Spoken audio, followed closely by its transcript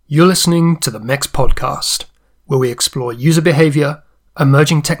You're listening to the MEX podcast, where we explore user behavior,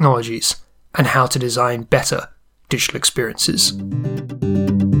 emerging technologies, and how to design better digital experiences.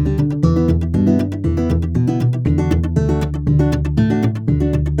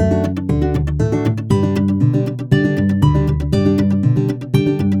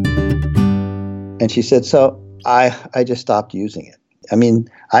 And she said, so I just stopped using it. I mean,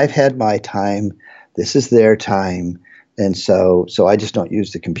 I've had my time. This is their time. And so I just don't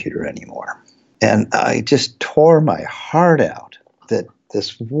use the computer anymore. And I just tore my heart out that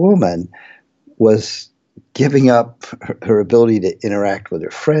this woman was giving up her ability to interact with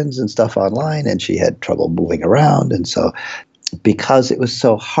her friends and stuff online, and she had trouble moving around. And so because it was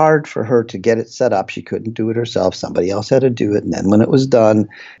so hard for her to get it set up, she couldn't do it herself. Somebody else had to do it. And then when it was done,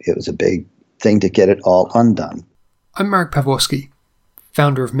 it was a big thing to get it all undone. I'm Marek Pawłowski,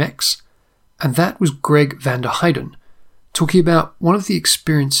 founder of MEX, and that was Greg van der Heijden, talking about one of the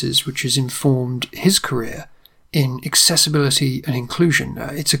experiences which has informed his career in accessibility and inclusion.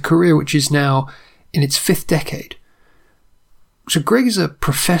 It's a career which is now in its fifth decade. So Greg is a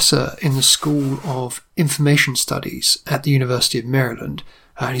professor in the School of Information Studies at the University of Maryland,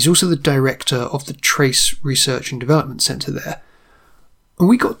 and he's also the director of the Trace Research and Development Center there. And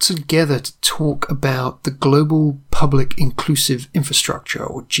we got together to talk about the Global Public Inclusive Infrastructure,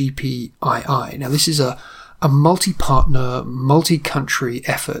 or GPII. Now, this is a multi-partner, multi-country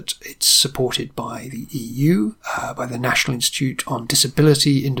effort. It's supported by the EU, by the National Institute on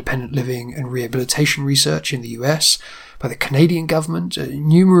Disability, Independent Living and Rehabilitation Research in the US, by the Canadian government,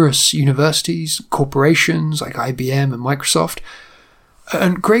 numerous universities, corporations like IBM and Microsoft.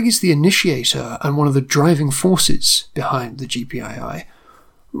 And Greg is the initiator and one of the driving forces behind the GPII.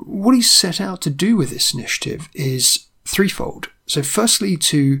 What he's set out to do with this initiative is threefold. So firstly,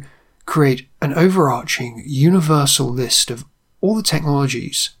 to create an overarching, universal list of all the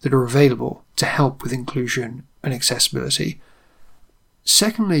technologies that are available to help with inclusion and accessibility.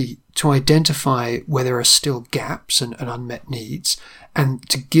 Secondly, to identify where there are still gaps and unmet needs, and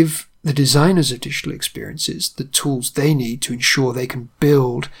to give the designers of digital experiences the tools they need to ensure they can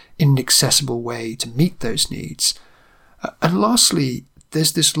build in an accessible way to meet those needs. And lastly,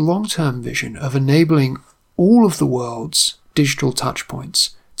 there's this long-term vision of enabling all of the world's digital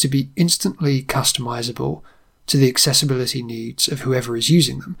touchpoints to be instantly customizable to the accessibility needs of whoever is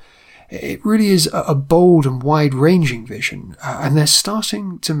using them. It really is a bold and wide-ranging vision, and they're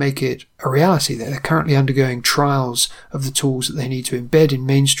starting to make it a reality. They're currently undergoing trials of the tools that they need to embed in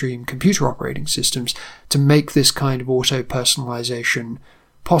mainstream computer operating systems to make this kind of auto-personalization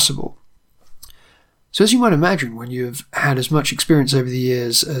possible. So as you might imagine, when you've had as much experience over the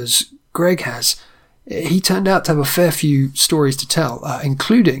years as Greg has, he turned out to have a fair few stories to tell,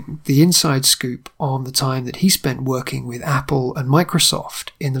 including the inside scoop on the time that he spent working with Apple and Microsoft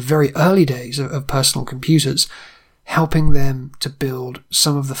in the very early days of personal computers, helping them to build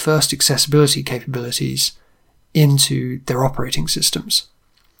some of the first accessibility capabilities into their operating systems.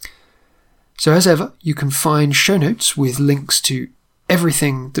 So as ever, you can find show notes with links to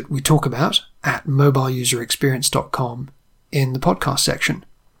everything that we talk about at mobileuserexperience.com in the podcast section.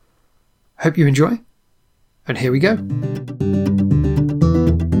 Hope you enjoy, and here we go.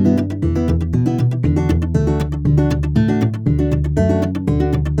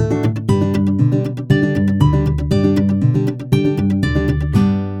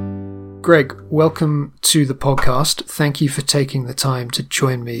 Greg, welcome to the podcast. Thank you for taking the time to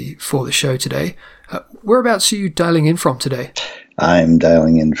join me for the show today. Whereabouts are you dialing in from today? I'm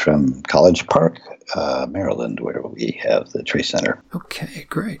dialing in from College Park, Maryland, where we have the Trace Center. Okay,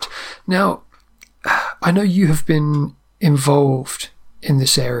 great. Now, I know you have been involved in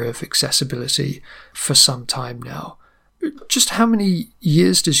this area of accessibility for some time now. Just how many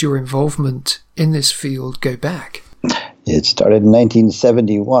years does your involvement in this field go back? It started in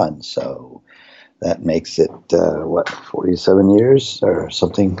 1971, so that makes it, 47 years or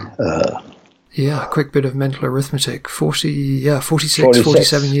something? Yeah, a quick bit of mental arithmetic.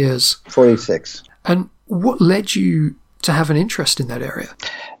 47 years. 46. And what led you to have an interest in that area?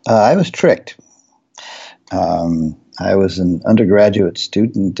 I was tricked. I was an undergraduate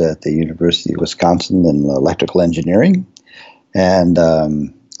student at the University of Wisconsin in electrical engineering, and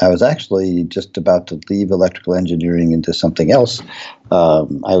I was actually just about to leave electrical engineering into something else.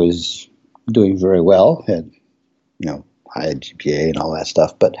 I was doing very well, had high GPA and all that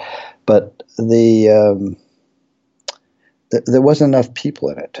stuff, but there wasn't enough people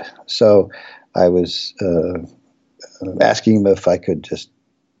in it. So I was asking him if I could just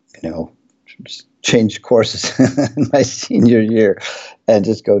change courses in my senior year and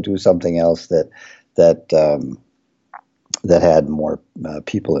just go do something else that that had more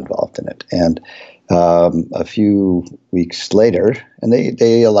people involved in it. And a few weeks later, and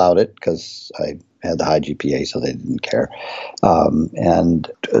they allowed it because I had the high GPA, so they didn't care. And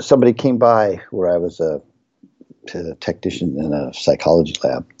somebody came by where I was a technician in a psychology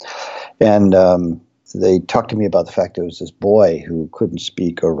lab, and they talked to me about the fact there was this boy who couldn't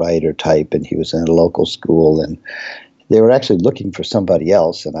speak or write or type, and he was in a local school, and they were actually looking for somebody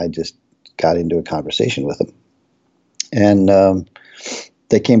else, and I just got into a conversation with them. And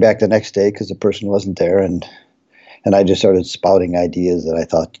they came back the next day because the person wasn't there, and I just started spouting ideas that I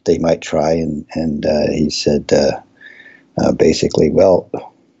thought they might try, and he said basically, well,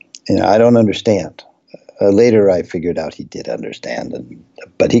 I don't understand. Later, I figured out he did understand,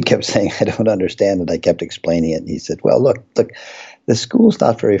 but he kept saying, I don't understand, and I kept explaining it, and he said, well, look, the school's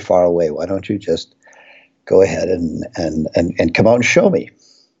not very far away. Why don't you just go ahead and come out and show me?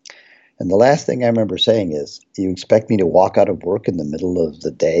 And the last thing I remember saying is, you expect me to walk out of work in the middle of the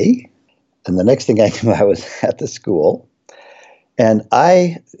day? And the next thing I knew, I was at the school. And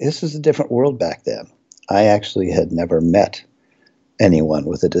this was a different world back then. I actually had never met anyone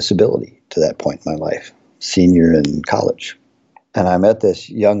with a disability to that point in my life, senior in college. And I met this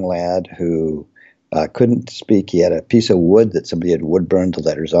young lad who couldn't speak. He had a piece of wood that somebody had wood burned the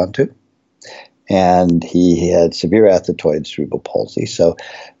letters onto. And he had severe athetoid cerebral palsy, so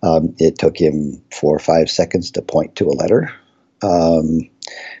it took him 4 or 5 seconds to point to a letter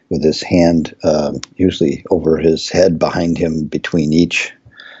with his hand usually over his head behind him between each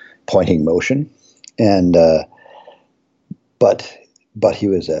pointing motion. And but he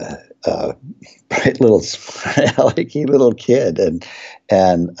was a bright little, alecky little kid, and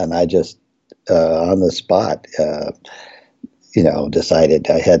I just on the spot. Decided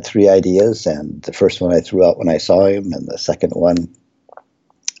I had 3 ideas, and the first one I threw out when I saw him, and the second one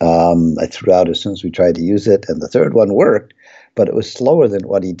I threw out as soon as we tried to use it, and the third one worked, but it was slower than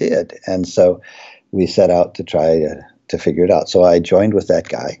what he did, and so we set out to try to figure it out. So I joined with that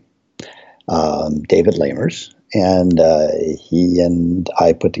guy, David Lamers, and he and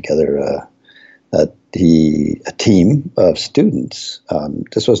I put together a team of students.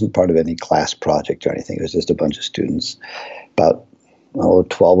 This wasn't part of any class project or anything. It was just a bunch of students, about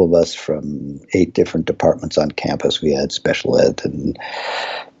 12 of us from 8 different departments on campus. We had special ed and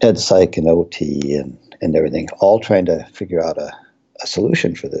ed psych and OT and everything, all trying to figure out a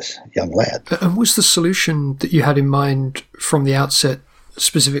solution for this young lad. And was the solution that you had in mind from the outset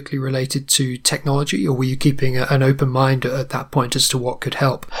specifically related to technology, or were you keeping an open mind at that point as to what could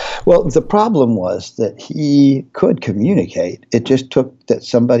help? Well, the problem was that he could communicate. It just took that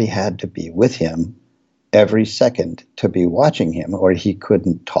somebody had to be with him every second to be watching him, or he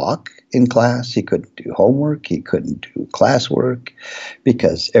couldn't talk in class, he couldn't do homework, he couldn't do classwork,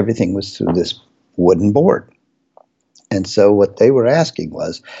 because everything was through this wooden board. And so what they were asking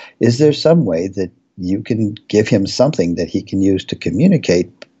was, is there some way that you can give him something that he can use to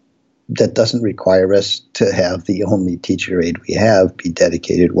communicate that doesn't require us to have the only teacher aide we have be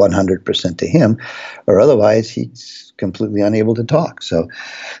dedicated 100% to him, or otherwise he's completely unable to talk. So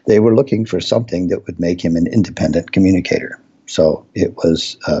they were looking for something that would make him an independent communicator. So it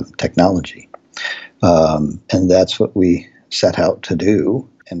was technology. And that's what we set out to do.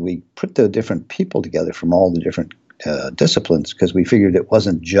 And we put the different people together from all the different disciplines, because we figured it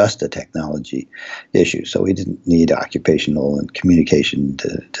wasn't just a technology issue. So we didn't need occupational and communication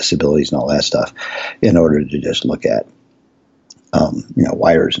disabilities and all that stuff in order to just look at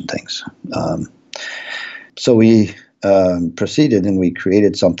wires and things. So we proceeded and we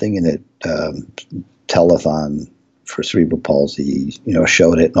created something, and it telethon for cerebral palsy,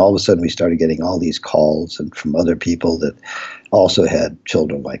 showed it, and all of a sudden we started getting all these calls and from other people that also had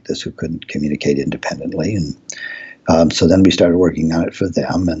children like this who couldn't communicate independently. And so then we started working on it for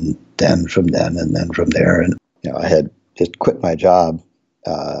them, and then from there. And I had just quit my job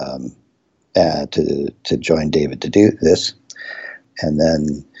to join David to do this. And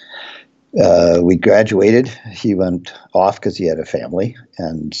then we graduated. He went off because he had a family,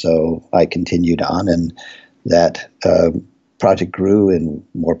 and so I continued on, and that project grew in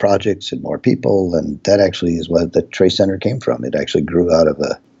more projects and more people, and that actually is what the Trace Center came from. It actually grew out of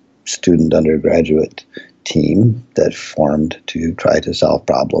a student undergraduate team that formed to try to solve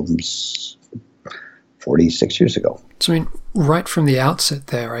problems 46 years ago. So, right from the outset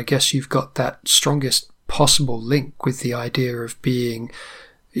there, I guess you've got that strongest possible link with the idea of being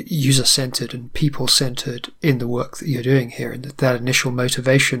user-centered and people-centered in the work that you're doing here, and that initial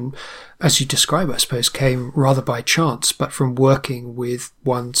motivation, as you describe, I suppose, came rather by chance, but from working with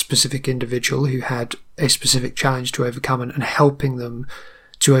one specific individual who had a specific challenge to overcome, and helping them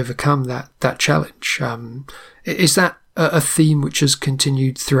to overcome that challenge. Is that a theme which has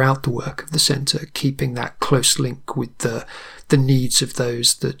continued throughout the work of the centre, keeping that close link with the needs of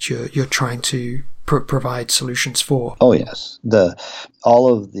those that you're trying to provide solutions for? Oh yes,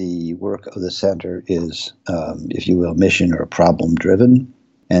 all of the work of the center is, if you will, mission or problem driven,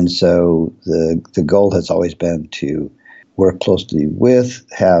 and so the goal has always been to work closely with,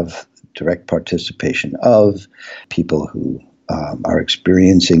 have direct participation of people who are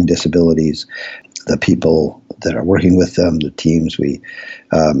experiencing disabilities, the people that are working with them, the teams. We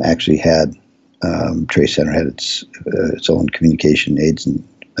actually had Trace Center had its own communication aids and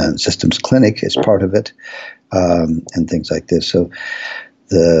systems clinic as part of it, and things like this. So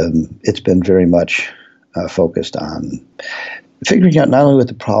it's been very much focused on figuring out not only what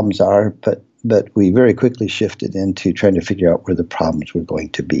the problems are, but we very quickly shifted into trying to figure out where the problems were going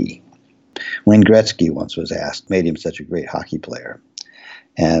to be. Wayne Gretzky once was asked, made him such a great hockey player.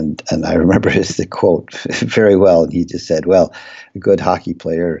 And I remember the quote very well. And he just said, well, a good hockey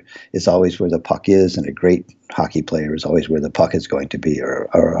player is always where the puck is, and a great hockey player is always where the puck is going to be, or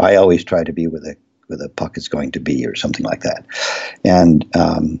I always try to be where the puck is going to be, or something like that. And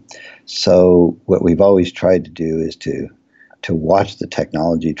so what we've always tried to do is to watch the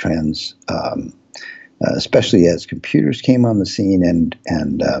technology trends, especially as computers came on the scene.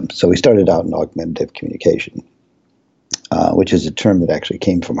 And so we started out in augmentative communication, which is a term that actually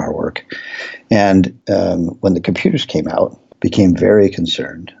came from our work. And when the computers came out, became very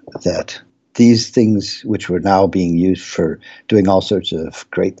concerned that these things, which were now being used for doing all sorts of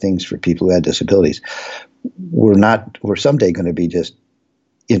great things for people who had disabilities, were someday going to be just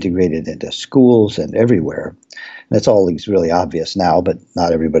integrated into schools and everywhere. And that's all really obvious now, but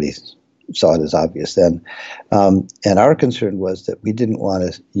not everybody saw it as obvious then. And our concern was that we didn't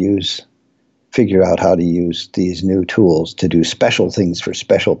want to figure out how to use these new tools to do special things for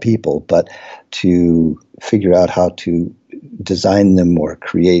special people, but to figure out how to design them or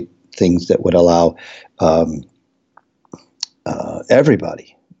create things that would allow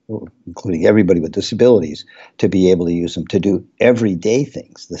everybody, including everybody with disabilities, to be able to use them to do everyday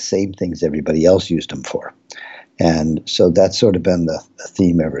things, the same things everybody else used them for. And so that's sort of been the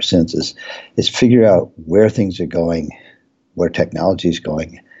theme ever since, is figure out where things are going, where technology is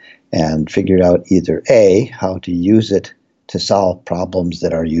going, and figure out either A, how to use it to solve problems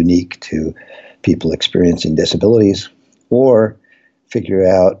that are unique to people experiencing disabilities, or figure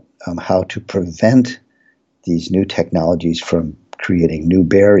out how to prevent these new technologies from creating new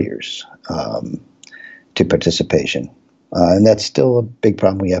barriers to participation. And that's still a big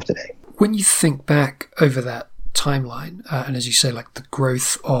problem we have today. When you think back over that timeline, and as you say, like the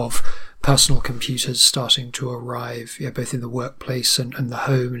growth of personal computers starting to arrive, both in the workplace and the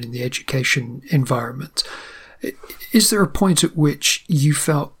home and in the education environment, is there a point at which you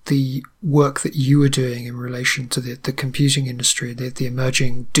felt the work that you were doing in relation to the computing industry, the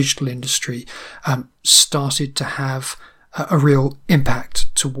emerging digital industry, started to have a real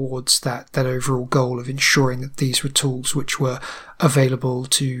impact towards that overall goal of ensuring that these were tools which were available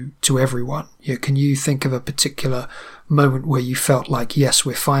to everyone? Can you think of a particular moment where you felt like, yes,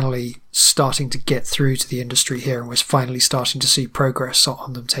 we're finally starting to get through to the industry here, and we're finally starting to see progress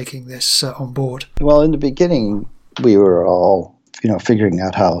on them taking this on board? Well, in the beginning, we were all figuring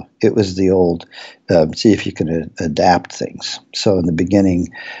out how it was the old, see if you can adapt things. So in the beginning,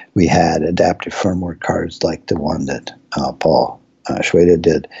 we had adaptive firmware cards like the one that Paul Schweda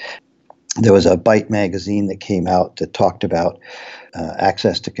did. There was a Byte magazine that came out that talked about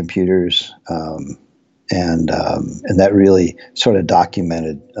access to computers, and that really sort of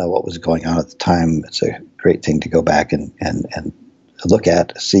documented what was going on at the time. It's a great thing to go back and look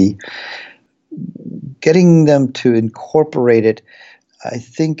at, see. Getting them to incorporate it, I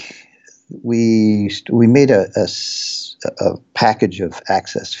think we made a package of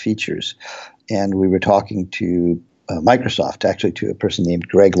access features, and we were talking to Microsoft, actually to a person named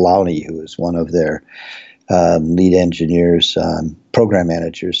Greg Lowney, who was one of their lead engineers, program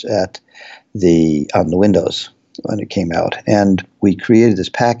managers on the Windows when it came out. And we created this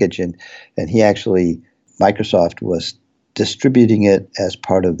package, and Microsoft was distributing it as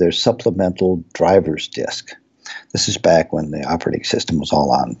part of their supplemental driver's disk. This is back when the operating system was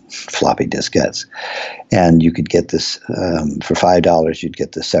all on floppy diskettes. And you could get this, for $5, you'd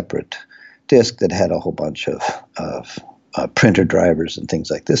get the separate disk that had a whole bunch of printer drivers and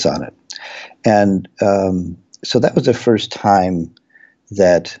things like this on it. And so that was the first time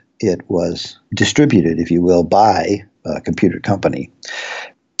that it was distributed, if you will, by a computer company.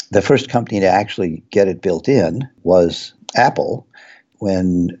 The first company to actually get it built in was Apple,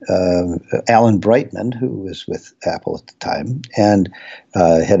 when Alan Brightman, who was with Apple at the time and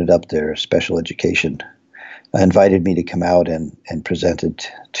headed up their special education invited me to come out and present it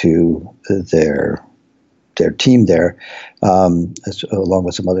to their team there, along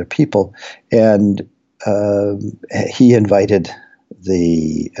with some other people. And he invited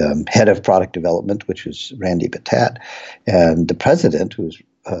the head of product development, which was Randy Batat, and the president, who was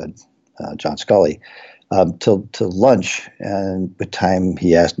John Scully, to lunch. And with time,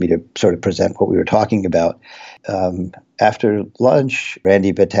 he asked me to sort of present what we were talking about. After lunch,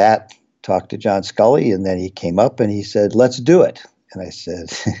 Randy Batat talked to John Scully, and then he came up and he said, "Let's do it." And I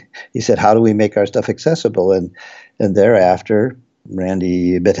said, he said, "How do we make our stuff accessible?" And thereafter,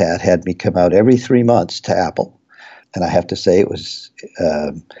 Randy Batat had me come out every 3 months to Apple. And I have to say, it was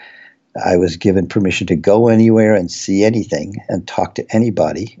I was given permission to go anywhere and see anything and talk to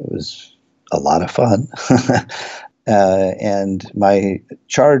anybody. It was a lot of fun. And my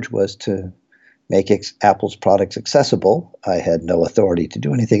charge was to make Apple's products accessible. I had no authority to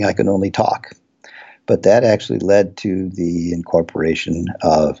do anything. I could only talk. But that actually led to the incorporation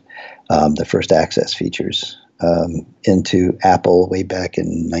of the first access features into Apple way back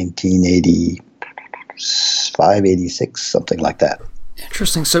in 1985, 86, something like that.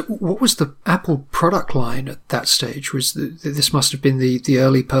 Interesting. So what was the Apple product line at that stage? This must have been the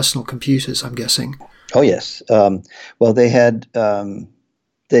early personal computers, I'm guessing. Oh, yes. Well, they had Apple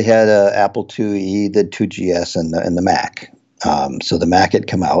IIe, the 2GS, and the Mac. So the Mac had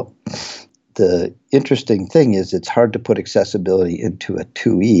come out. The interesting thing is it's hard to put accessibility into a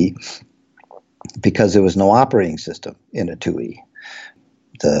 2E because there was no operating system in a 2E.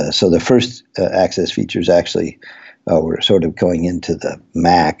 So the first access features actually were sort of going into the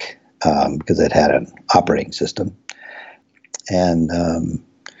Mac because it had an operating system. And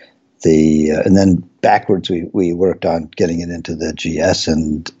then backwards we worked on getting it into the GS,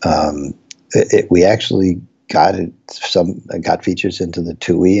 and we actually got features into the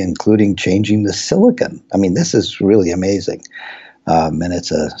 2E, including changing the silicon. I mean, this is really amazing, and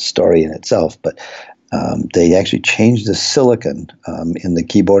it's a story in itself. But they actually changed the silicon in the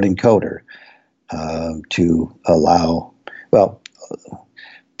keyboard encoder to allow. Well,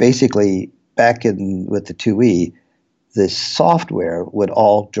 basically, back with the 2E, the software would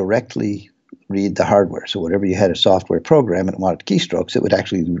all directly read the hardware. So whatever you had a software program and it wanted keystrokes, it would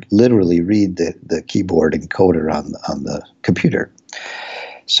actually literally read the keyboard encoder on the computer.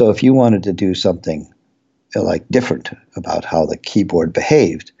 So if you wanted to do something like different about how the keyboard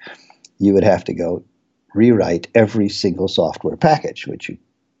behaved, you would have to go rewrite every single software package, which you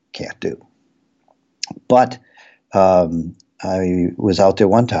can't do. But I was out there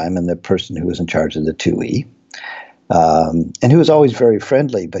one time, and the person who was in charge of the 2E, and he was always very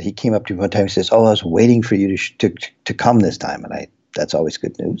friendly, but he came up to me one time and says, "Oh, I was waiting for you to come this time." And that's always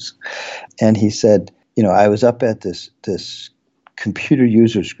good news. And he said, "I was up at this computer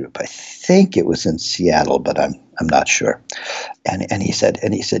users group. I think it was in Seattle, but I'm not sure." And he said,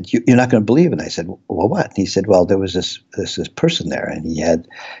 "You're not going to believe it." And I said, "Well, what?" And he said, "Well, there was this person there, and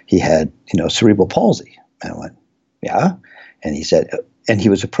he had cerebral palsy." And I went, "Yeah." And he said, "And he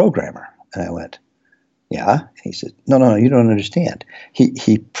was a programmer." And I went, "Yeah." And he said, No, you don't understand.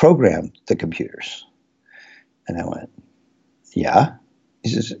 He programmed the computers." And I went, "Yeah." He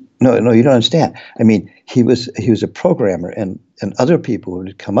says, No, you don't understand. I mean, he was a programmer, and other people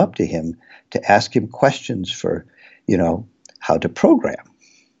would come up to him to ask him questions for, how to program."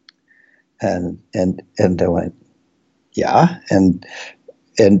 And I went, "Yeah." And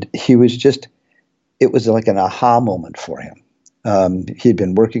he was just, it was like an aha moment for him. He had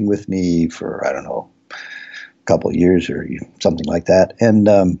been working with me for, I don't know, a couple of years or something like that. And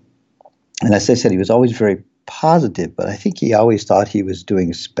as I said, he was always very positive, but I think he always thought he was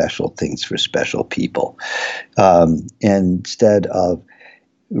doing special things for special people, instead of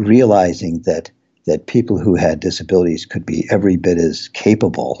realizing that people who had disabilities could be every bit as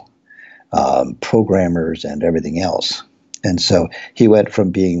capable programmers and everything else. And so he went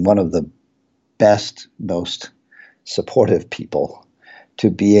from being one of the best, most supportive people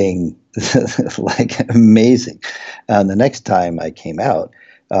to being like amazing. And the next time I came out,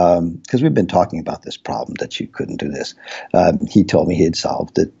 because we've been talking about this problem that you couldn't do this, he told me he had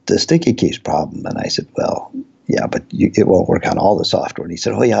solved the sticky keys problem. And I said, "Well, yeah, but it won't work on all the software." And he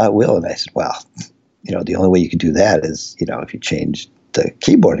said, "Oh, yeah, it will." And I said, "Well, the only way you can do that is, if you change the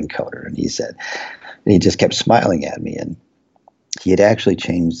keyboard encoder." And he said, and he just kept smiling at me. And he had actually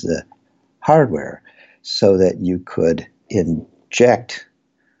changed the hardware so that you could inject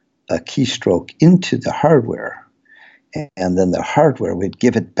a keystroke into the hardware, and then the hardware would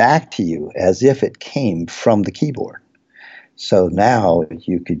give it back to you as if it came from the keyboard. So now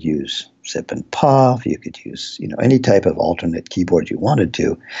you could use Zip and Puff, you could use any type of alternate keyboard you wanted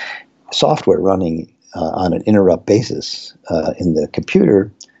to, software running on an interrupt basis in the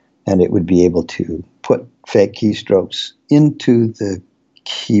computer, and it would be able to put fake keystrokes into the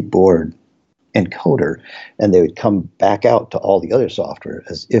keyboard encoder, and they would come back out to all the other software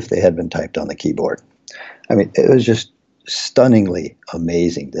as if they had been typed on the keyboard. I mean, it was just stunningly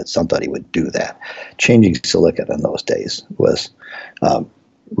amazing that somebody would do that. Changing silicon in those days was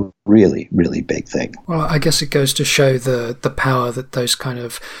really, really big thing. Well, I guess it goes to show the power that those kind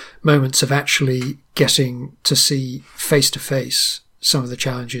of moments of actually getting to see face-to-face some of the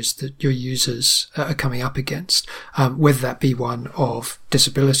challenges that your users are coming up against, whether that be one of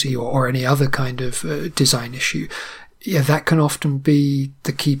disability or any other kind of design issue. Yeah, that can often be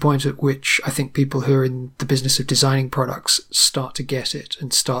the key point at which I think people who are in the business of designing products start to get it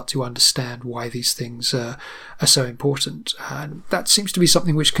and start to understand why these things are so important. And that seems to be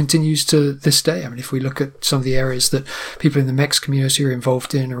something which continues to this day. I mean, if we look at some of the areas that people in the MEX community are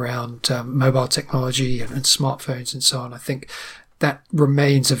involved in around mobile technology and smartphones and so on, I think that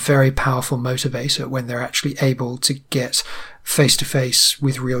remains a very powerful motivator when they're actually able to get face-to-face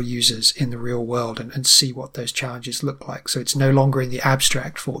with real users in the real world and see what those challenges look like. So it's no longer in the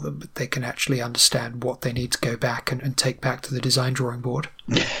abstract for them, but they can actually understand what they need to go back and take back to the design drawing board.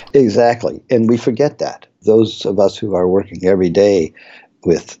 Exactly. And we forget that. Those of us who are working every day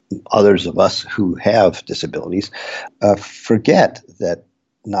with others of us who have disabilities forget that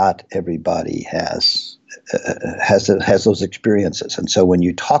not everybody has those experiences. And so when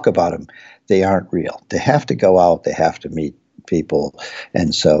you talk about them, they aren't real. They have to go out, they have to meet people.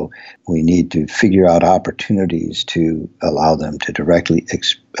 And so we need to figure out opportunities to allow them to directly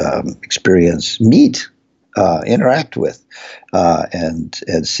experience, meet, interact with, and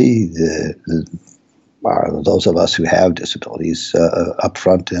see those of us who have disabilities up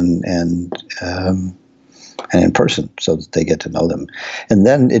front and in person, so that they get to know them. And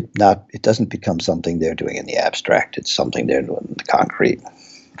then it doesn't become something they're doing in the abstract. It's something they're doing in the concrete.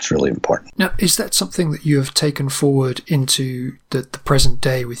 It's really important. Now, is that something that you have taken forward into the present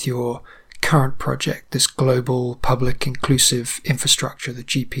day with your current project, this global public inclusive infrastructure, the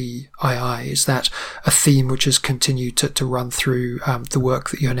GPII? Is that a theme which has continued to run through the work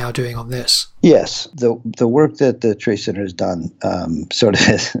that you're now doing on this? Yes, the work that the Trace Center has done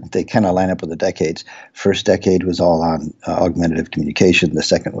they kind of line up with the decades. First decade was all on augmentative communication. The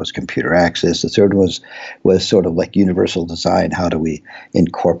second was computer access. The third was sort of like universal design. How do we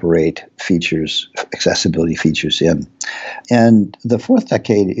incorporate features, accessibility features in? And the fourth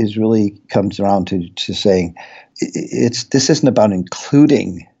decade comes around to saying this isn't about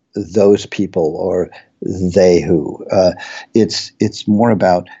including those people or they who. It's more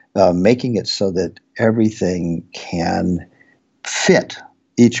about making it so that everything can fit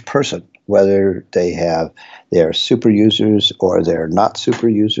each person, whether they are super users or they're not super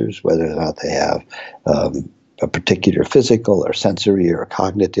users, whether or not they have a particular physical or sensory or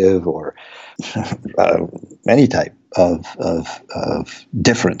cognitive or any type of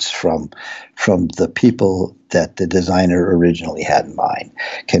difference from the people that the designer originally had in mind.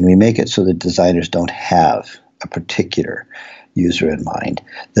 Can we make it so that designers don't have a particular user in mind,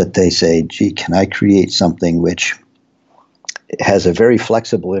 that they say, gee, can I create something which has a very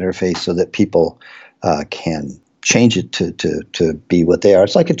flexible interface so that people can change it to be what they are?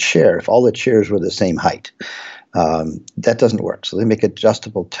 It's like a chair. If all the chairs were the same height, that doesn't work. So they make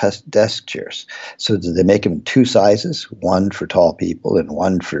adjustable desk chairs. So they make them in two sizes, one for tall people and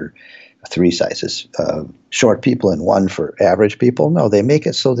one for three sizes, short people and one for average people. No, they make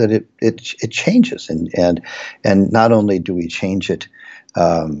it so that it changes, and not only do we change it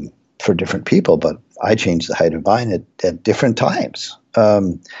for different people, but I change the height of mine at different times.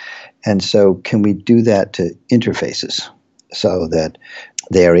 And so can we do that to interfaces so that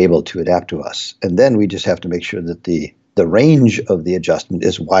they are able to adapt to us? And then we just have to make sure that the range of the adjustment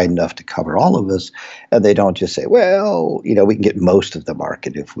is wide enough to cover all of us, and they don't just say, well, we can get most of the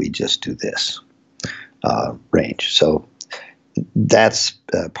market if we just do this range. So that's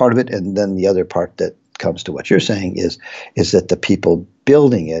part of it. And then the other part that comes to what you're saying is that the people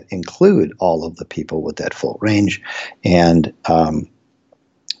building it include all of the people with that full range, and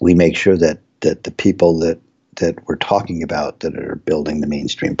we make sure that the people that we're talking about that are building the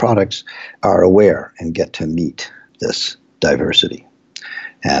mainstream products are aware and get to meet this diversity.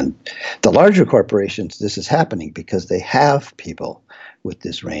 And the larger corporations, this is happening because they have people with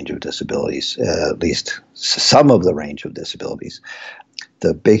this range of disabilities, at least some of the range of disabilities.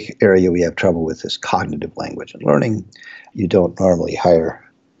 The big area we have trouble with is cognitive language and learning. You don't normally hire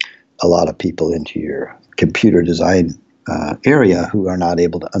a lot of people into your computer design area who are not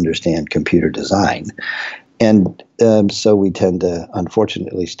able to understand computer design. And so we tend to,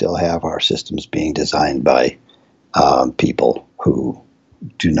 unfortunately, still have our systems being designed by people who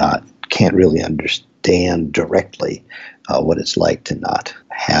can't really understand directly what it's like to not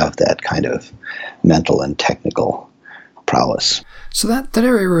have that kind of mental and technical prowess. So that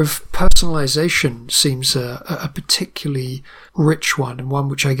area of personalization seems a particularly rich one, and one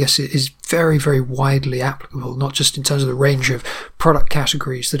which I guess is very, very widely applicable, not just in terms of the range of product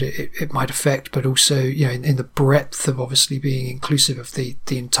categories that it might affect, but also, you know, in the breadth of obviously being inclusive of the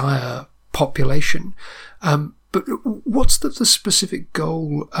entire population. But what's the specific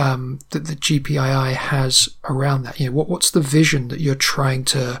goal that the GPII has around that? You know, what's the vision that you're trying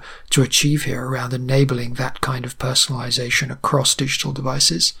to achieve here around enabling that kind of personalization across digital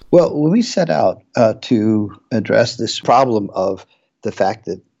devices? Well, when we set out to address this problem of the fact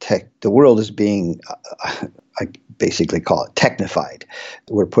that the world is being, I basically call it technified.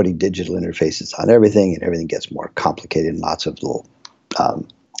 We're putting digital interfaces on everything, and everything gets more complicated in lots of little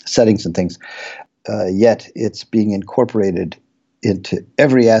settings and things. Yet it's being incorporated into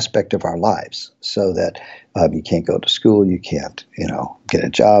every aspect of our lives, so that you can't go to school, you can't, get a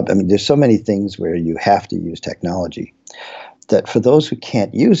job. I mean, there's so many things where you have to use technology that for those who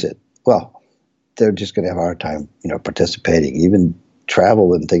can't use it, well, they're just going to have a hard time, participating, even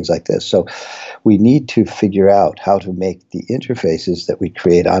travel and things like this. So we need to figure out how to make the interfaces that we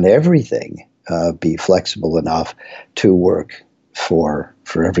create on everything be flexible enough to work for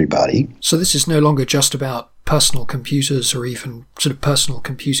everybody. So this is no longer just about personal computers or even sort of personal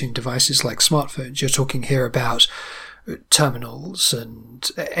computing devices like smartphones. You're talking here about terminals and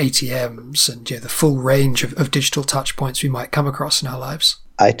ATMs and the full range of digital touch points we might come across in our lives.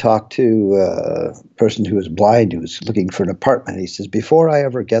 I talked to a person who was blind who was looking for an apartment. He says, before I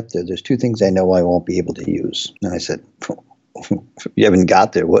ever get there, there's two things I know I won't be able to use. And I said, you haven't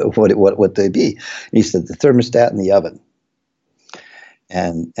got there. What would they be? And he said, the thermostat and the oven.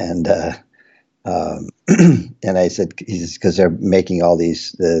 And I said, because they're making all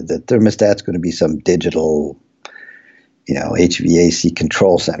these, the thermostat's going to be some digital, HVAC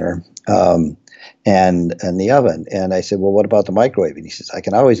control center, and the oven. And I said, well, what about the microwave? And he says, I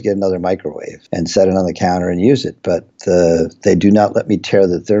can always get another microwave and set it on the counter and use it, but they do not let me tear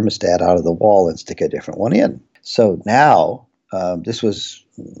the thermostat out of the wall and stick a different one in. So now, this was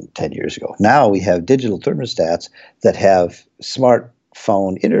 10 years ago. Now we have digital thermostats that have smartphone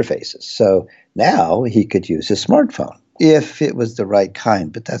interfaces. So now he could use his smartphone if it was the right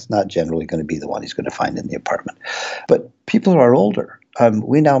kind, but that's not generally going to be the one he's going to find in the apartment. But people who are older,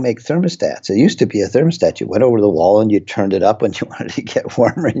 we now make thermostats. It used to be a thermostat. You went over the wall and you turned it up when you wanted to get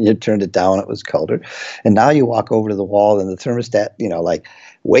warmer, and you turned it down when it was colder. And now you walk over to the wall and the thermostat,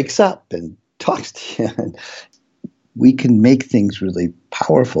 wakes up and talks to you. And we can make things really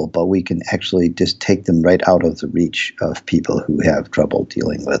powerful, but we can actually just take them right out of the reach of people who have trouble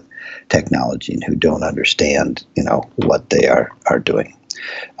dealing with technology and who don't understand, what they are doing.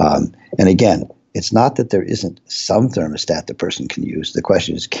 And again, it's not that there isn't some thermostat the person can use. The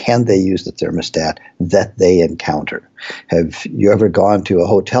question is, can they use the thermostat that they encounter? Have you ever gone to a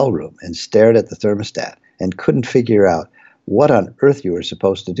hotel room and stared at the thermostat and couldn't figure out what on earth you were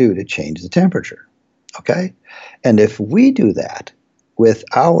supposed to do to change the temperature? Okay? And if we do that with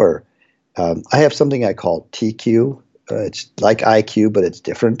our, I have something I call TQ. It's like IQ, but it's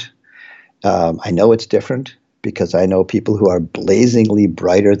different. I know it's different because I know people who are blazingly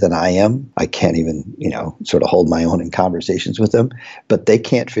brighter than I am. I can't even, sort of hold my own in conversations with them, but they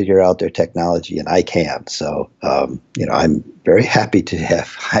can't figure out their technology and I can. So, I'm very happy to have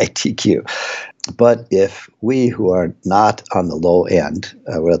high TQ. But if we who are not on the low end,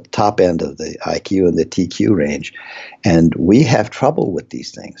 we're at the top end of the IQ and the TQ range, and we have trouble with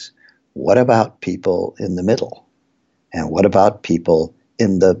these things, what about people in the middle? And what about people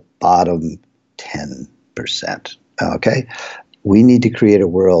in the bottom 10%? Okay? We need to create a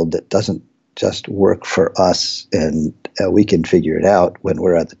world that doesn't just work for us and we can figure it out when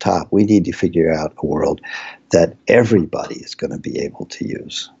we're at the top. We need to figure out a world that everybody is going to be able to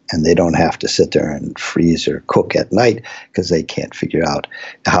use. And they don't have to sit there and freeze or cook at night because they can't figure out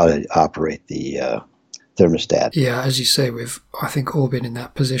how to operate the thermostat. Yeah, as you say, we've, I think, all been in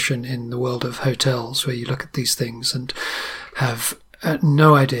that position in the world of hotels where you look at these things and have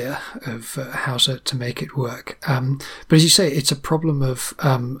no idea of how to make it work. But as you say, it's a problem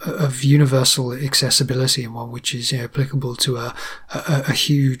of universal accessibility, and one which is applicable to a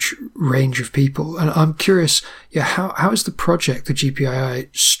huge range of people. And I'm curious, how is the project, the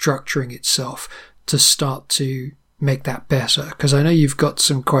GPII, structuring itself to start to make that better? Because I know you've got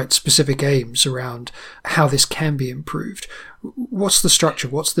some quite specific aims around how this can be improved. What's the structure?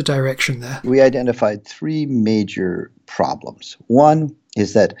 What's the direction there? We identified three major problems. One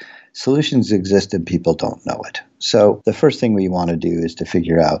is that solutions exist and people don't know it. So the first thing we want to do is to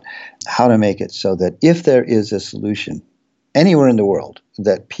figure out how to make it so that if there is a solution anywhere in the world,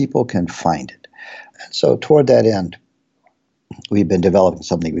 that people can find it. And so toward that end, we've been developing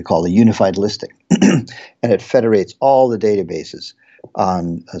something we call a unified listing, and it federates all the databases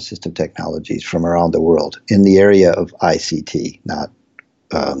on assistive technologies from around the world in the area of ICT. Not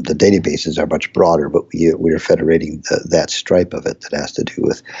the databases are much broader, but we're federating that stripe of it that has to do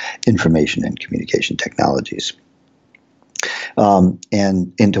with information and communication technologies,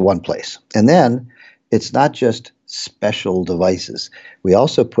 and into one place. And then it's not just special devices. We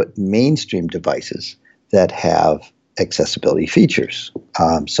also put mainstream devices that have accessibility features.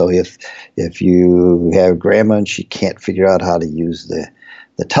 So if you have grandma and she can't figure out how to use the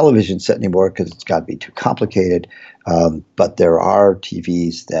television set anymore because it's got to be too complicated, but there are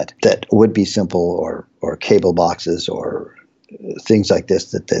TVs that would be simple, or cable boxes, or things like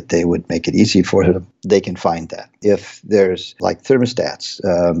this that they would make it easy for them, they can find that. If there's like thermostats,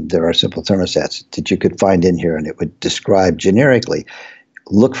 there are simple thermostats that you could find in here, and it would describe generically,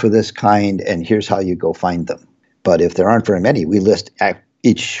 look for this kind and here's how you go find them. But if there aren't very many, we list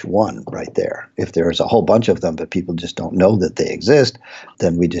each one right there. If there's a whole bunch of them, but people just don't know that they exist,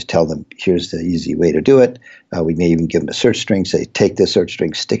 then we just tell them, here's the easy way to do it. We may even give them a search string, say, take this search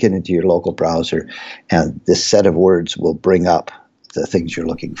string, stick it into your local browser, and this set of words will bring up the things you're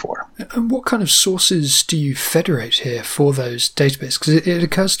looking for. And what kind of sources do you federate here for those databases? Because it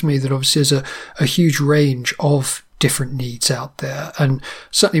occurs to me that obviously there's a huge range of different needs out there. And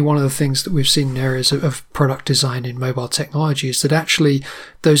certainly one of the things that we've seen in areas of product design in mobile technology is that actually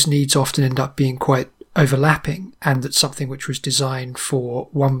those needs often end up being quite overlapping, and that something which was designed for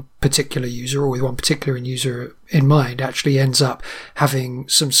one particular user or with one particular user in mind actually ends up having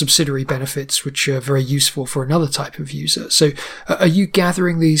some subsidiary benefits which are very useful for another type of user. So are you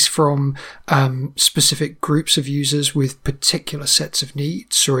gathering these from specific groups of users with particular sets of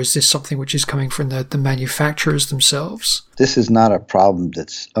needs, or is this something which is coming from the manufacturers themselves? This is not a problem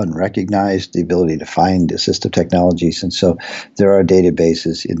that's unrecognized, the ability to find assistive technologies. And so there are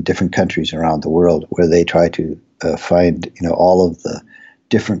databases in different countries around the world where they try to find all of the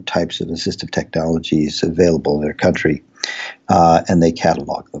different types of assistive technologies available in their country, and they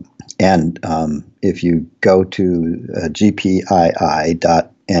catalog them. And if you go to gpii.net,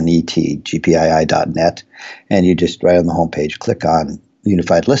 and you just right on the homepage click on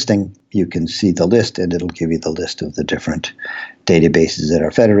Unified Listing, you can see the list, and it'll give you the list of the different databases that are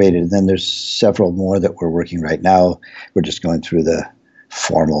federated. And then there's several more that we're working right now. We're just going through the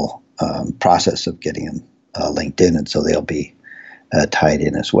formal process of getting them linked in, and so they'll be tied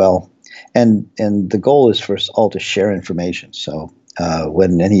in as well. And the goal is for us all to share information. So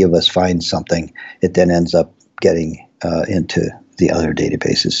when any of us find something, it then ends up getting into the other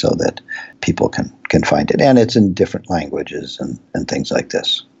databases so that people can find it. And it's in different languages and things like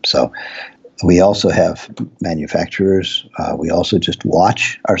this. So we also have manufacturers. We also just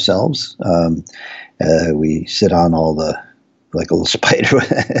watch ourselves. We sit on all the, like a little spider,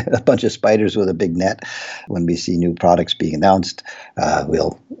 a bunch of spiders with a big net. When we see new products being announced,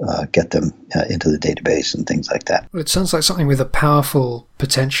 we'll get them into the database and things like that. Well, it sounds like something with a powerful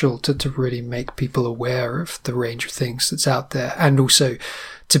potential to really make people aware of the range of things that's out there, and also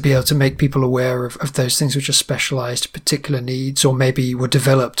to be able to make people aware of those things which are specialized to particular needs, or maybe were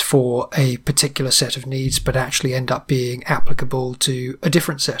developed for a particular set of needs, but actually end up being applicable to a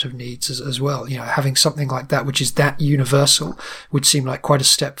different set of needs as well. Having something like that, which is that universal, would seem like quite a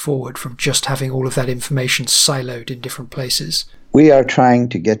step forward from just having all of that information siloed in different places. We are trying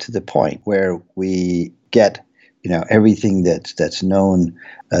to get to the point where we get everything that's known,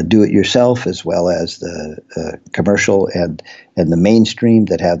 do it yourself, as well as the commercial and the mainstream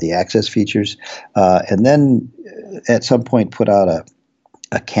that have the access features, and then at some point put out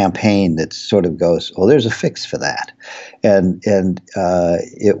a campaign that sort of goes, well, there's a fix for that, and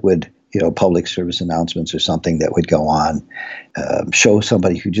it would public service announcements or something that would go on, show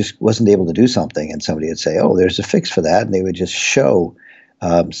somebody who just wasn't able to do something, and somebody would say, oh, there's a fix for that, and they would just show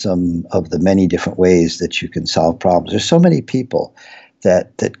some of the many different ways that you can solve problems. There's so many people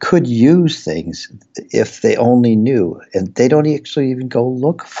that could use things if they only knew, and they don't actually even go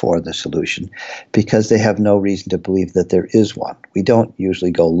look for the solution because they have no reason to believe that there is one. We don't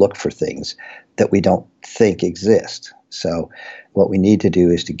usually go look for things that we don't think exist. So what we need to do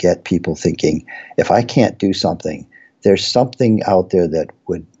is to get people thinking, if I can't do something, there's something out there that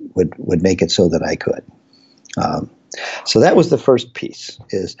would make it so that I could. So that was the first piece,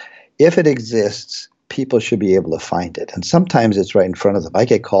 is if it exists, people should be able to find it. And sometimes it's right in front of them. I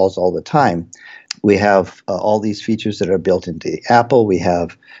get calls all the time. We have all these features that are built into Apple. We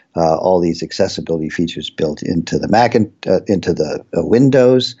have all these accessibility features built into the Mac and into the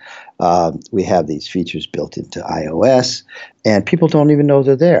Windows. We have these features built into iOS, and people don't even know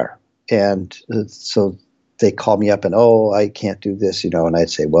they're there. And so they call me up and, oh, I can't do this, and I'd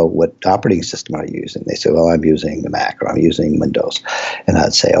say, well, what operating system are you using? They say, well, I'm using the Mac or I'm using Windows. And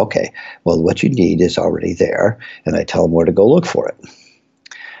I'd say, okay, well, what you need is already there. And I tell them where to go look for it.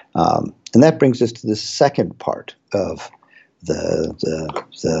 And that brings us to the second part of the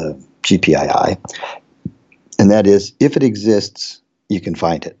GPII. And that is, if it exists, you can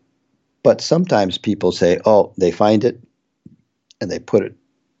find it. But sometimes people say, oh, they find it and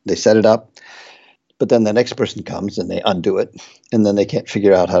they set it up. But then the next person comes and they undo it, and then they can't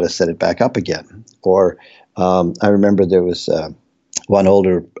figure out how to set it back up again. Or I remember there was one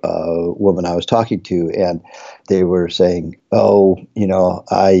older woman I was talking to, and they were saying, oh,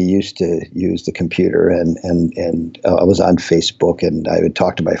 I used to use the computer and I was on Facebook and I would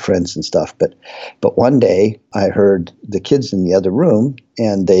talk to my friends and stuff. But one day I heard the kids in the other room,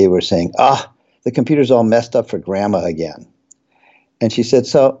 and they were saying, the computer's all messed up for grandma again. And she said,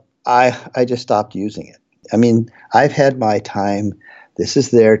 so I just stopped using it. I mean, I've had my time. This is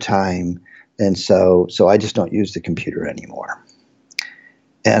their time. And so I just don't use the computer anymore.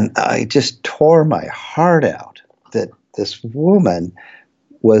 And I just tore my heart out that this woman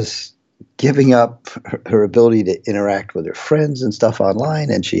was giving up her ability to interact with her friends and stuff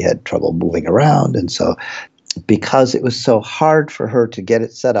online, and she had trouble moving around. And so because it was so hard for her to get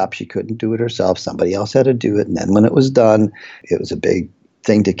it set up, she couldn't do it herself. Somebody else had to do it. And then when it was done, it was a big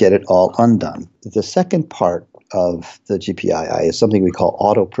thing to get it all undone. The second part of the GPII is something we call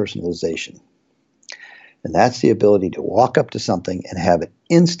auto-personalization. And that's the ability to walk up to something and have it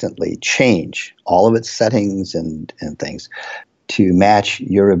instantly change all of its settings and things to match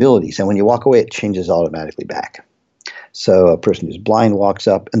your abilities. And when you walk away, it changes automatically back. So a person who's blind walks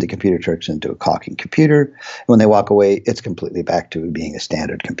up and the computer turns into a talking computer. And when they walk away, it's completely back to being a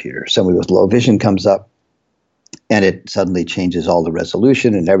standard computer. Somebody with low vision comes up, and it suddenly changes all the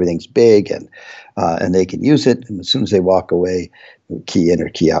resolution and everything's big, and they can use it. And as soon as they walk away, key in or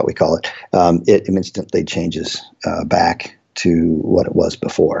key out, we call it, it instantly changes back to what it was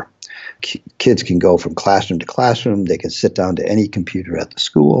before. Kids can go from classroom to classroom. They can sit down to any computer at the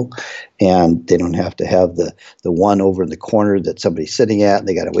school, and they don't have to have the one over in the corner that somebody's sitting at. And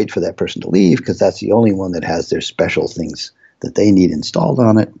they got to wait for that person to leave because that's the only one that has their special things that they need installed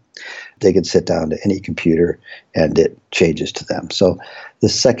on it. They can sit down to any computer and it changes to them. So the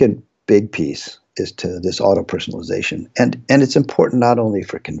second big piece is to this auto-personalization. And it's important not only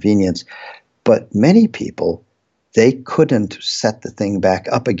for convenience, but many people, they couldn't set the thing back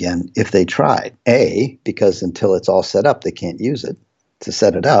up again if they tried. A, because until it's all set up, they can't use it to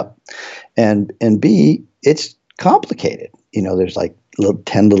set it up. And B, it's complicated. There's like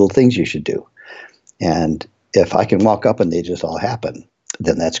 10 little things you should do. And if I can walk up and they just all happen,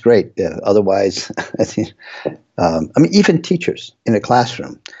 then that's great. Otherwise, I think, even teachers in a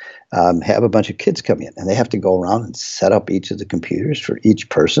classroom have a bunch of kids come in, and they have to go around and set up each of the computers for each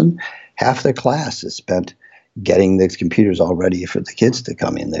person. Half their class is spent getting these computers all ready for the kids to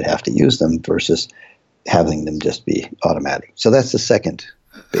come in that have to use them versus having them just be automatic. So that's the second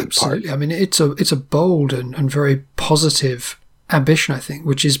big Absolutely. part. I mean, it's a bold and very positive ambition, I think,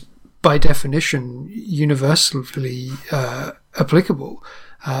 which is by definition universally applicable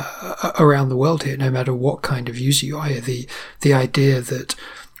around the world here, no matter what kind of user you are. The idea that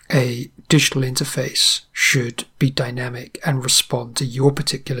a digital interface should be dynamic and respond to your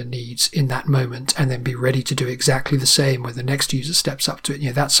particular needs in that moment, and then be ready to do exactly the same when the next user steps up to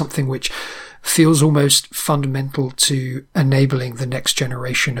it. That's something which feels almost fundamental to enabling the next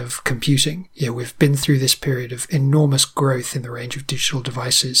generation of computing. We've been through this period of enormous growth in the range of digital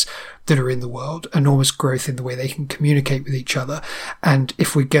devices that are in the world, enormous growth in the way they can communicate with each other. And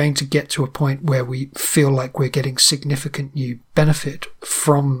if we're going to get to a point where we feel like we're getting significant new benefit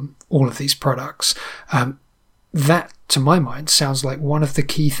from all of these products, that, to my mind, sounds like one of the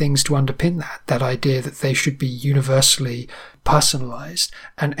key things to underpin that idea that they should be universally personalized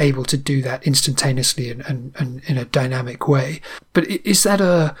and able to do that instantaneously and in a dynamic way. But is that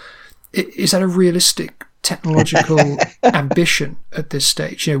a realistic technological ambition at this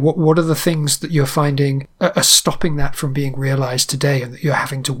stage? What are the things that you're finding are stopping that from being realized today, and that you're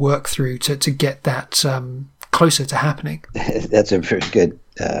having to work through to get that closer to happening? That's a very good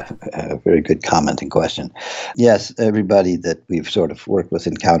a very good comment and question. Yes, everybody that we've sort of worked with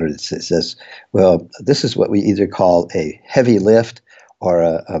encountered it says, well, this is what we either call a heavy lift or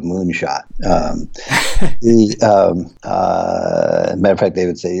a moonshot. Matter of fact, they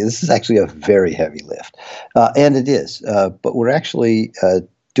would say this is actually a very heavy lift. And it is, but we're actually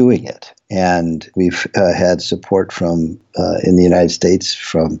doing it. And we've had support from, in the United States,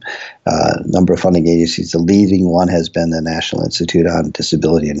 from a number of funding agencies. The leading one has been the National Institute on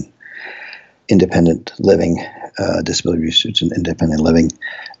Disability and Independent Living, Disability Research and Independent Living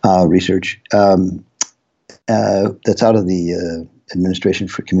Research. That's out of the Administration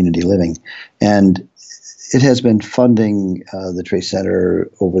for Community Living. And it has been funding the Trace Center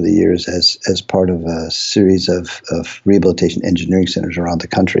over the years as part of a series of rehabilitation engineering centers around the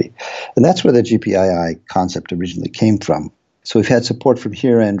country. And that's where the GPII concept originally came from. So we've had support from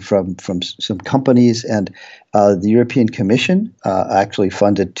here and from some companies, and the European Commission actually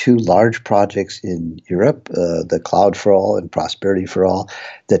funded 2 large projects in Europe, the Cloud for All and Prosperity for All,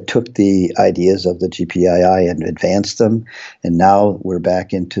 that took the ideas of the GPII and advanced them. And now we're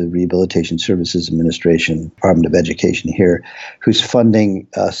back into Rehabilitation Services Administration, Department of Education here, who's funding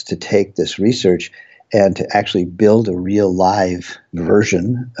us to take this research and to actually build a real live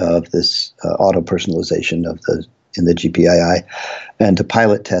version of this auto-personalization in the GPII, and to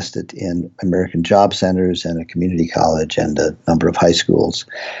pilot test it in American Job Centers and a community college and a number of high schools.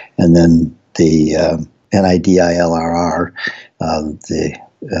 And then the NIDILRR, the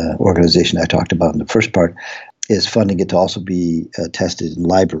organization I talked about in the first part, is funding it to also be tested in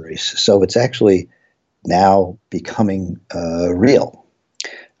libraries. So it's actually now becoming real.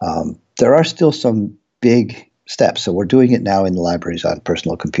 There are still some big steps. So we're doing it now in the libraries on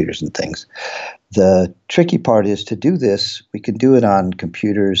personal computers and things. The tricky part is to do this, we can do it on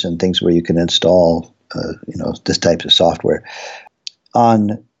computers and things where you can install, this type of software.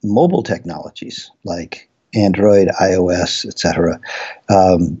 On mobile technologies like Android, iOS, etc.,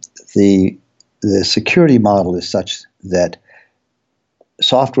 the security model is such that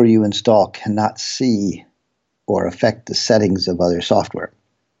software you install cannot see or affect the settings of other software.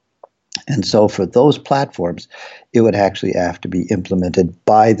 And so for those platforms, it would actually have to be implemented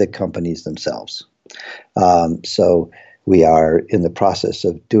by the companies themselves. So we are in the process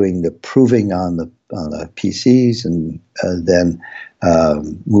of doing the proving on the PCs, and then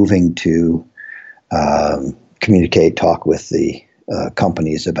moving to talk with the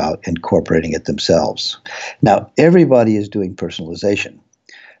companies about incorporating it themselves. Now, everybody is doing personalization,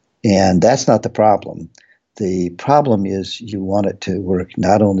 and that's not the problem. The problem is you want it to work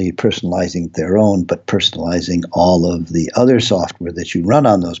not only personalizing their own, but personalizing all of the other software that you run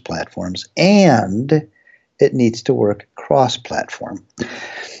on those platforms, and it needs to work cross-platform.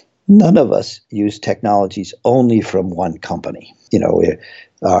 None of us use technologies only from one company.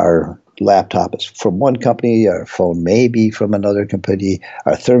 Our laptop is from one company, our phone may be from another company,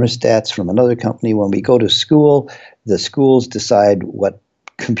 our thermostats from another company. When we go to school, the schools decide what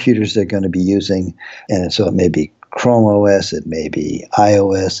computers they're going to be using, and so it may be Chrome OS, it may be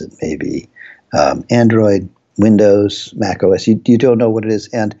iOS, it may be Android, Windows, Mac OS. You don't know what it is,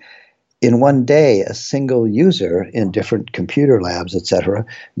 and in one day, a single user in different computer labs, etc.,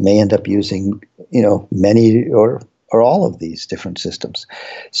 may end up using many or all of these different systems.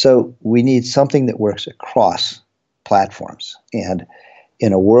 So we need something that works across platforms, and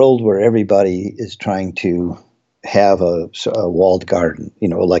in a world where everybody is trying to have a walled garden,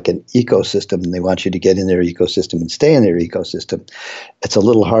 like an ecosystem, and they want you to get in their ecosystem and stay in their ecosystem, it's a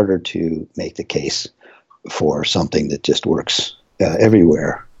little harder to make the case for something that just works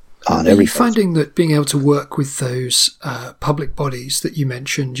everywhere. Are you finding that being able to work with those public bodies that you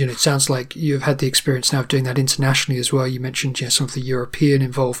mentioned, it sounds like you've had the experience now of doing that internationally as well. You mentioned some of the European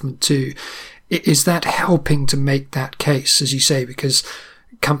involvement too. Is that helping to make that case, as you say, because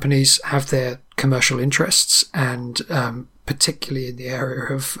companies have their commercial interests, and particularly in the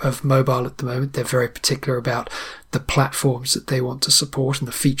area of mobile at the moment, they're very particular about the platforms that they want to support and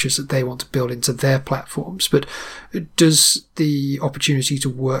the features that they want to build into their platforms. But does the opportunity to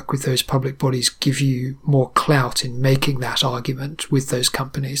work with those public bodies give you more clout in making that argument with those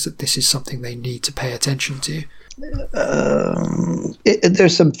companies that this is something they need to pay attention to?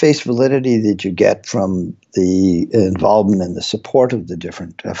 There's some face validity that you get from the involvement and the support of the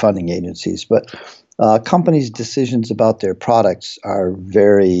different funding agencies, but companies' decisions about their products are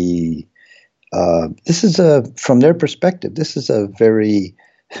very, from their perspective, this is a very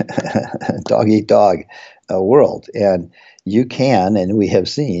dog-eat-dog world. And you can, and we have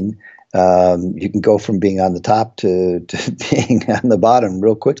seen, you can go from being on the top to being on the bottom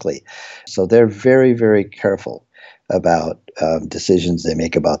real quickly. So they're very, very careful. about decisions they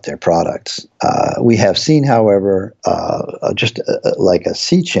make about their products. We have seen, however, just like a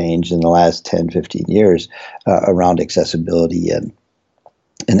sea change in the last 10, 15 years around accessibility.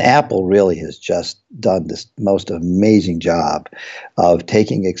 And Apple really has just done this most amazing job of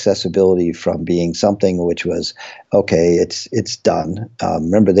taking accessibility from being something which was, okay, it's done.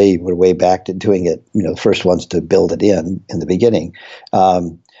 Remember, they were way back to doing it, the first ones to build it in the beginning.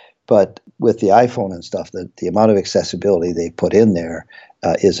 But with the iPhone and stuff, the amount of accessibility they put in there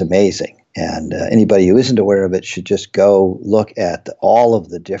is amazing. And anybody who isn't aware of it should just go look at all of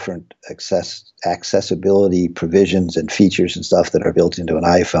the different accessibility provisions and features and stuff that are built into an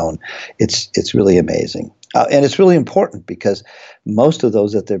iPhone. It's really amazing. And it's really important because most of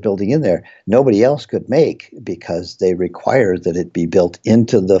those that they're building in there, nobody else could make because they require that it be built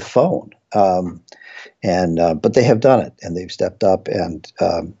into the phone. But they have done it, and they've stepped up, and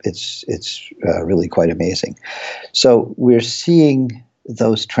it's really quite amazing. So we're seeing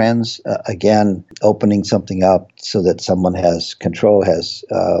those trends again, opening something up so that someone has control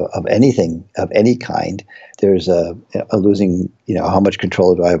of anything of any kind. There's a losing, how much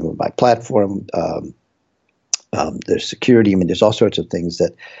control do I have of my platform? There's security. I mean, there's all sorts of things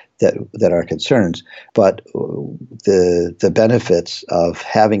that are concerns. But the benefits of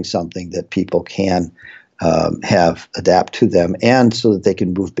having something that people can adapt to them, and so that they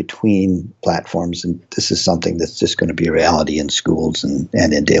can move between platforms. And this is something that's just going to be a reality in schools and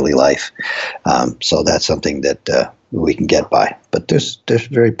in daily life. So that's something that we can get by. But there's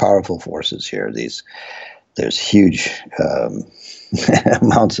very powerful forces here. There's huge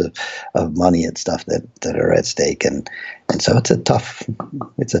amounts of money and stuff that are at stake, and so it's a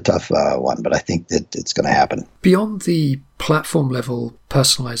tough one, but I think that it's going to happen. Beyond the platform level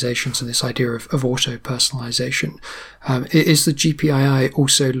personalizations and this idea of auto personalization, is the GPII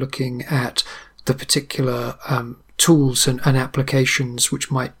also looking at the particular tools and applications which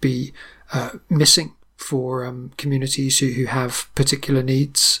might be missing for communities who have particular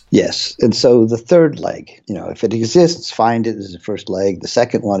needs? Yes. And so the third leg, if it exists, find it as the first leg. The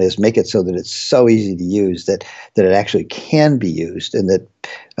second one is make it so that it's so easy to use that it actually can be used and that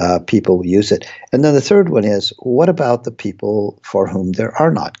people will use it. And then the third one is, what about the people for whom there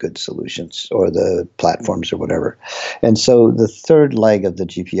are not good solutions, or the platforms or whatever? And so the third leg of the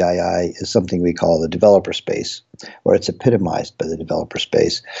GPII is something we call the developer space, or it's epitomized by the developer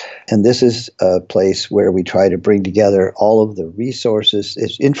space. And this is a place where we try to bring together all of the resources,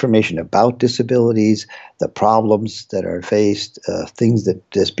 it's information about disabilities, the problems that are faced, things that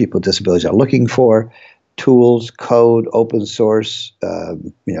people with disabilities are looking for, tools, code, open source,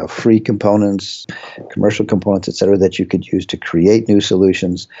 free components, commercial components, et cetera, that you could use to create new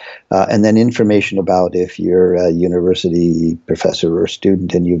solutions. And then information about if you're a university professor or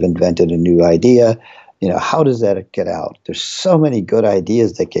student and you've invented a new idea, how does that get out? There's so many good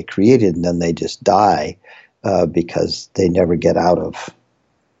ideas that get created and then they just die because they never get out of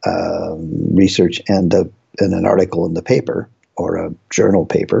research and an article in the paper or a journal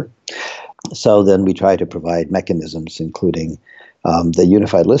paper. So then we try to provide mechanisms, including the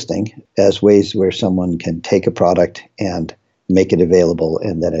unified listing, as ways where someone can take a product and make it available,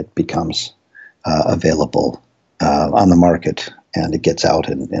 and then it becomes available on the market, and it gets out,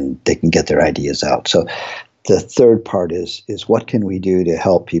 and they can get their ideas out. So the third part is what can we do to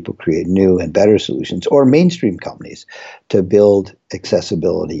help people create new and better solutions, or mainstream companies to build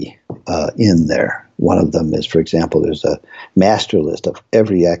accessibility in there. One of them is, for example, there's a master list of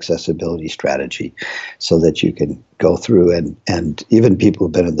every accessibility strategy so that you can go through and even people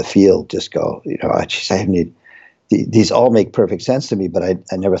who've been in the field just go, I need these all make perfect sense to me, but I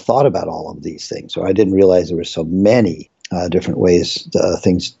never thought about all of these things, or I didn't realize there were so many different ways,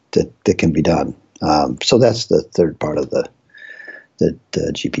 things that can be done. So that's the third part of the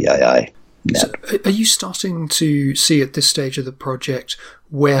GPII. So are you starting to see at this stage of the project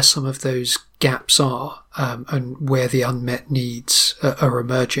where some of those gaps are and where the unmet needs are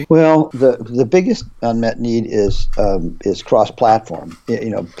emerging? Well, the biggest unmet need is cross-platform.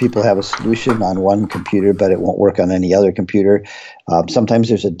 People have a solution on one computer, but it won't work on any other computer. Sometimes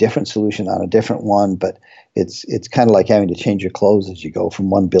there's a different solution on a different one, but it's kind of like having to change your clothes as you go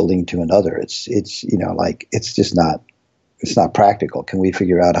from one building to another. It's just not. It's not practical. Can we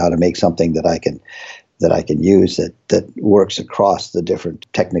figure out how to make something that I can use that works across the different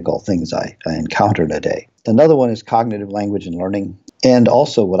technical things I encounter in a day? Another one is cognitive language and learning, and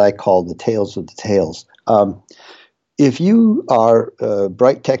also what I call the tales of the tales. If you are a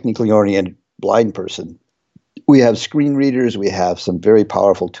bright, technically oriented blind person we have screen readers. We have some very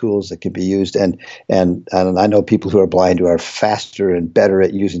powerful tools that can be used, and I know people who are blind who are faster and better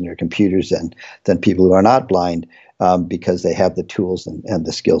at using their computers than people who are not blind, because they have the tools and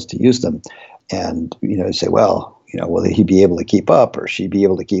the skills to use them. And you say, well, will he be able to keep up, or she be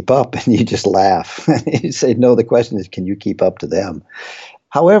able to keep up? And you just laugh. You say, no. The question is, can you keep up to them?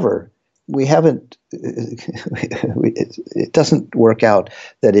 However, we haven't. It doesn't work out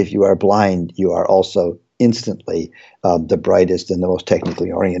that if you are blind, you are also instantly the brightest and the most technically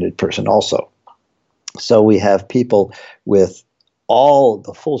oriented person also. So we have people with all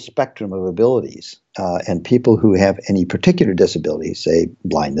the full spectrum of abilities, and people who have any particular disability, say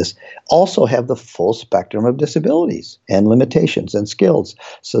blindness, also have the full spectrum of disabilities and limitations and skills,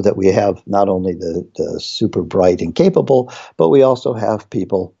 so that we have not only the super bright and capable, but we also have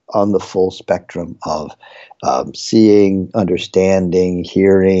people on the full spectrum of seeing, understanding,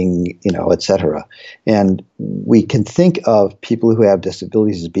 hearing, etc. And we can think of people who have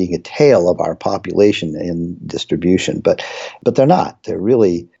disabilities as being a tail of our population in distribution, but they're not.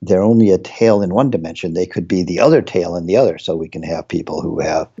 They're only a tail in one dimension. They could be the other tail in the other. So we can have people who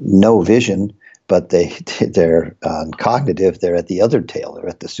have no vision, but they're cognitive. They're at the other tail. They're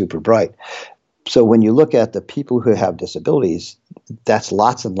at the super bright. So when you look at the people who have disabilities, that's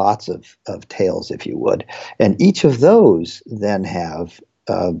lots and lots of tails, if you would. And each of those then have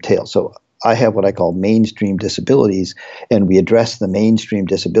tails. So I have what I call mainstream disabilities, and we address the mainstream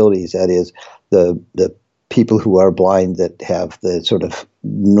disabilities. That is the people who are blind that have the sort of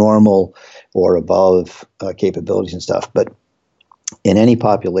normal or above capabilities and stuff. But in any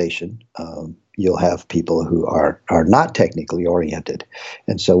population, you'll have people who are not technically oriented.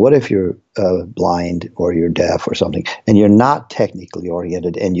 And so what if you're blind or you're deaf or something, and you're not technically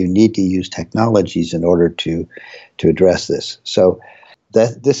oriented, and you need to use technologies in order to address this? So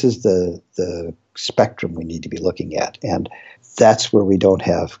this is the spectrum we need to be looking at. And that's where we don't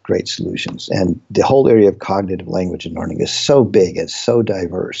have great solutions. And the whole area of cognitive language and learning is so big and so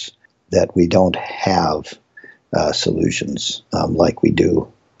diverse that we don't have solutions like we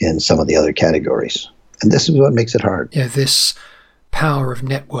do in some of the other categories. And this is what makes it hard. Yeah, this power of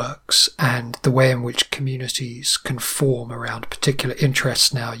networks and the way in which communities can form around particular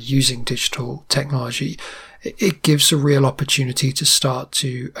interests now using digital technology, it gives a real opportunity to start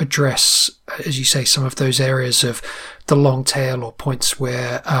to address, as you say, some of those areas of the long tail, or points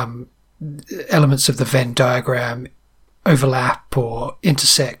where elements of the Venn diagram overlap or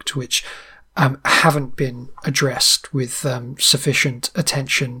intersect, which haven't been addressed with sufficient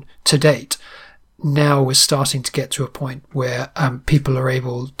attention to date. Now we're starting to get to a point where people are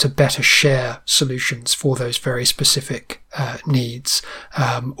able to better share solutions for those very specific needs,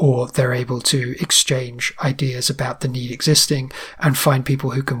 or they're able to exchange ideas about the need existing and find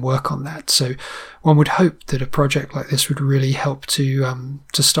people who can work on that. So one would hope that a project like this would really help to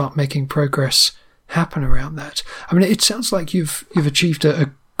start making progress happen around that. I mean, it sounds like you've achieved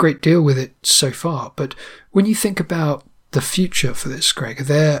a great deal with it so far, but when you think about the future for this, Greg, are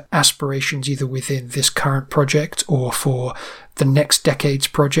there aspirations either within this current project or for the next decade's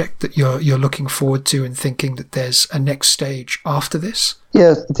project that you're looking forward to and thinking that there's a next stage after this?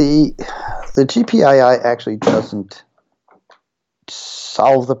 Yeah, the GPII actually doesn't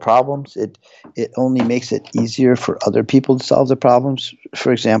solve the problems. It only makes it easier for other people to solve the problems.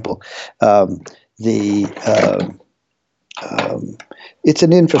 For example, it's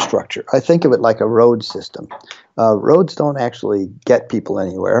an infrastructure. I think of it like a road system. Roads don't actually get people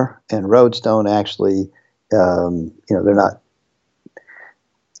anywhere, and roads don't actually, they're not,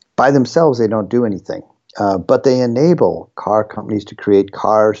 by themselves, they don't do anything. But they enable car companies to create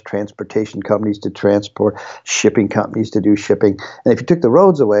cars, transportation companies to transport, shipping companies to do shipping. And if you took the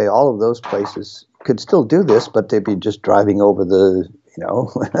roads away, all of those places could still do this, but they'd be just driving over the,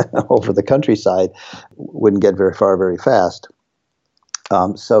 over the countryside, wouldn't get very far very fast.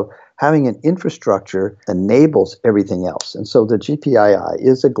 So having an infrastructure enables everything else. And so the GPII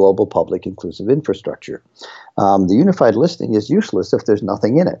is a global public inclusive infrastructure. The unified listing is useless if there's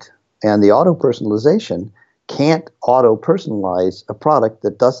nothing in it. And the auto-personalization can't auto-personalize a product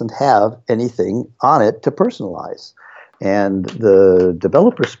that doesn't have anything on it to personalize. And the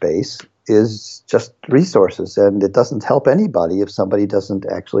developer space is just resources, and it doesn't help anybody if somebody doesn't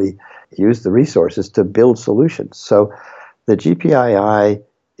actually use the resources to build solutions. So the GPII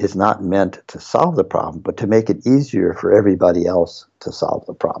is not meant to solve the problem, but to make it easier for everybody else to solve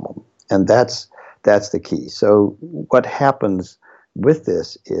the problem. And that's the key. So what happens with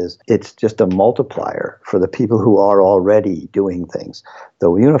this is it's just a multiplier for the people who are already doing things.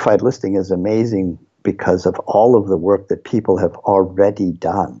 The unified listing is amazing because of all of the work that people have already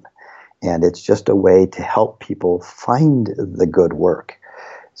done. And it's just a way to help people find the good work.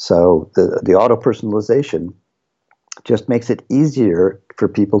 So the auto-personalization just makes it easier for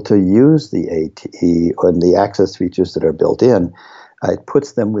people to use the AT and the access features that are built in. It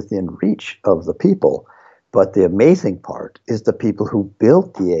puts them within reach of the people. But the amazing part is the people who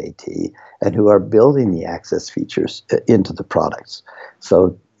built the AT and who are building the access features into the products.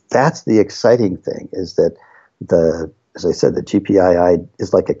 So that's the exciting thing, is that as I said, the GPII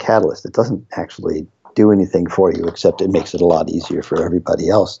is like a catalyst. It doesn't actually do anything for you, except it makes it a lot easier for everybody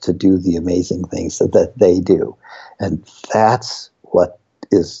else to do the amazing things that they do. And that's what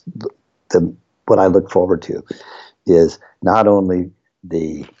is what I look forward to, is not only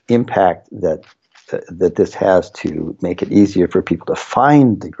the impact that this has to make it easier for people to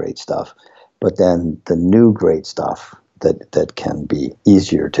find the great stuff, but then the new great stuff that can be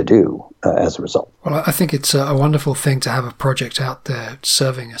easier to do as a result. Well, I think it's a wonderful thing to have a project out there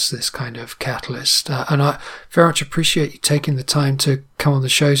serving us this kind of catalyst. And I very much appreciate you taking the time to come on the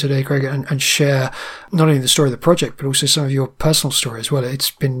show today, Greg, and share not only the story of the project, but also some of your personal story as well. It's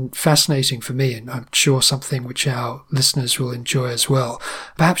been fascinating for me, and I'm sure something which our listeners will enjoy as well.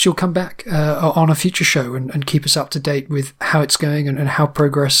 Perhaps you'll come back on a future show and keep us up to date with how it's going and how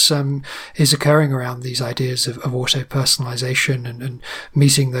progress is occurring around these ideas of auto-personalization and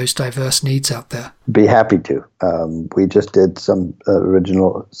meeting those diverse needs out there. Be happy to. We just did some of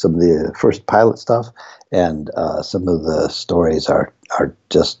the first pilot stuff, and some of the stories are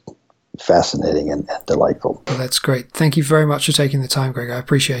just fascinating and delightful. Well, that's great. Thank you very much for taking the time, Greg. I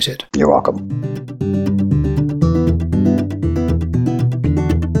appreciate it. You're welcome.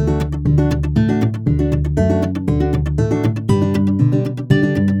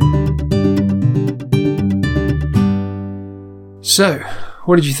 So,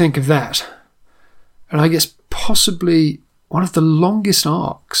 what did you think of that? And I guess possibly one of the longest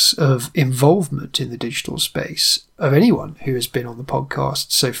arcs of involvement in the digital space of anyone who has been on the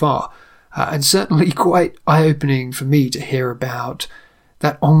podcast so far. And certainly quite eye-opening for me to hear about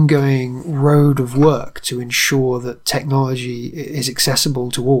that ongoing road of work to ensure that technology is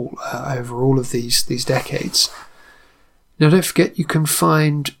accessible to all over all of these decades. Now, don't forget, you can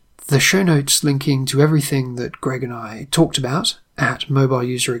find the show notes linking to everything that Greg and I talked about at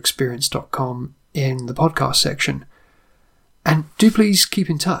mobileuserexperience.com in the podcast section. And do please keep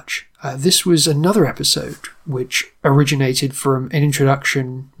in touch. This was another episode which originated from an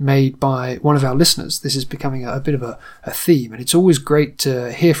introduction made by one of our listeners. This is becoming a bit of a theme, and it's always great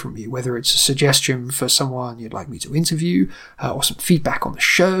to hear from you, whether it's a suggestion for someone you'd like me to interview, or some feedback on the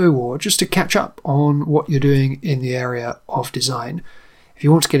show, or just to catch up on what you're doing in the area of design. If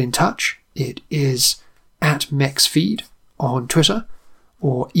you want to get in touch, it is at MEXFeed on Twitter,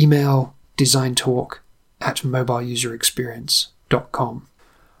 or email designtalk@mobileuserexperience.com.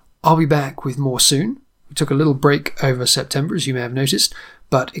 I'll be back with more soon. We took a little break over September, as you may have noticed,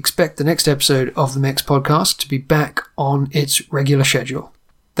 but expect the next episode of the MEX podcast to be back on its regular schedule.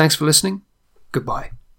 Thanks for listening. Goodbye.